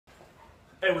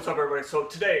Hey, what's up everybody? So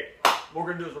today, what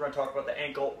we're going to do is we're going to talk about the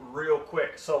ankle real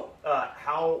quick. So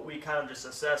how we kind of just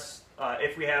assess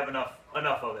if we have enough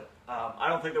of it. I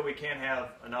don't think that we can have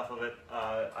enough of it.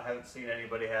 I haven't seen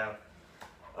anybody have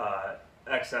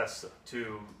excess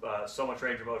to so much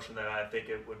range of motion that I think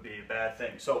it would be a bad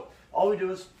thing. So all we do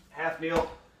is half kneel,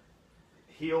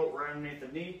 heel right underneath the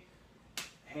knee,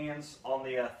 hands on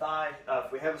the thigh.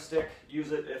 If we have a stick,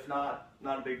 use it. If not,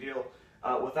 not a big deal.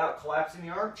 Without collapsing the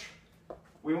arch,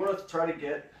 we want to try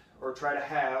to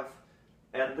have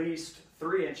at least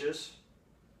 3 inches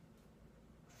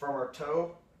from our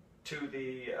toe to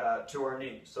the to our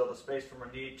knee. So the space from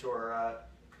our knee to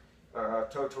our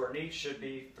toe to our knee should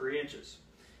be 3 inches.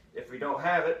 If we don't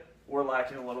have it, we're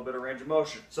lacking a little bit of range of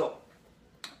motion. So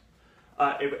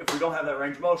if we don't have that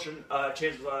range of motion,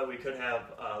 chances are that we could have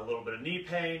a little bit of knee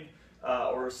pain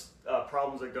or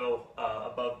problems that go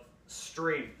above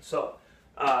stream. So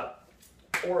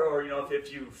or you know,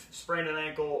 if you've sprained an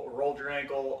ankle or rolled your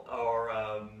ankle, or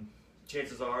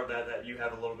chances are that you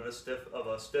have a little bit of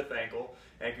a stiff ankle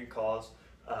and can cause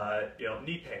you know,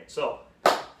 knee pain. So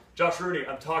Josh Rudy,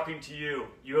 I'm talking to you.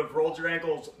 You have rolled your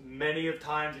ankles many of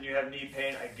times and you have knee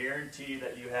pain. I guarantee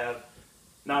that you have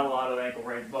not a lot of ankle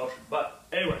range of motion. But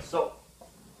anyway, so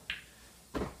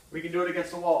we can do it against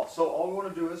the wall. So all we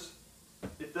want to do is,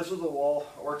 if this was a wall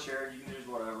or a chair, you can use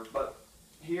whatever. But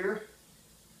here,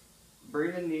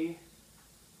 bring the knee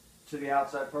to the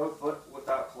outside part of the foot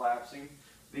without collapsing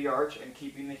the arch and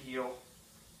keeping the heel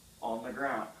on the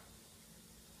ground.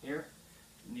 Here,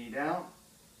 knee down.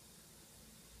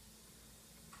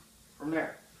 From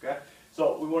there, okay?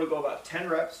 So we want to go about 10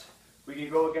 reps. We can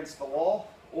go against the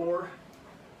wall, or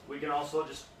we can also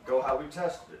just go how we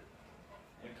tested it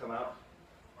and come out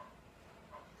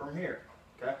from here,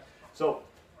 okay? So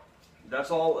that's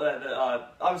all.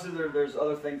 Obviously, there's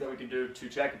other things that we can do to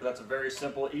check it, but that's a very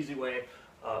simple, easy way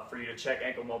for you to check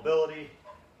ankle mobility.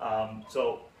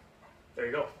 So there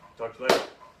you go. Talk to you later.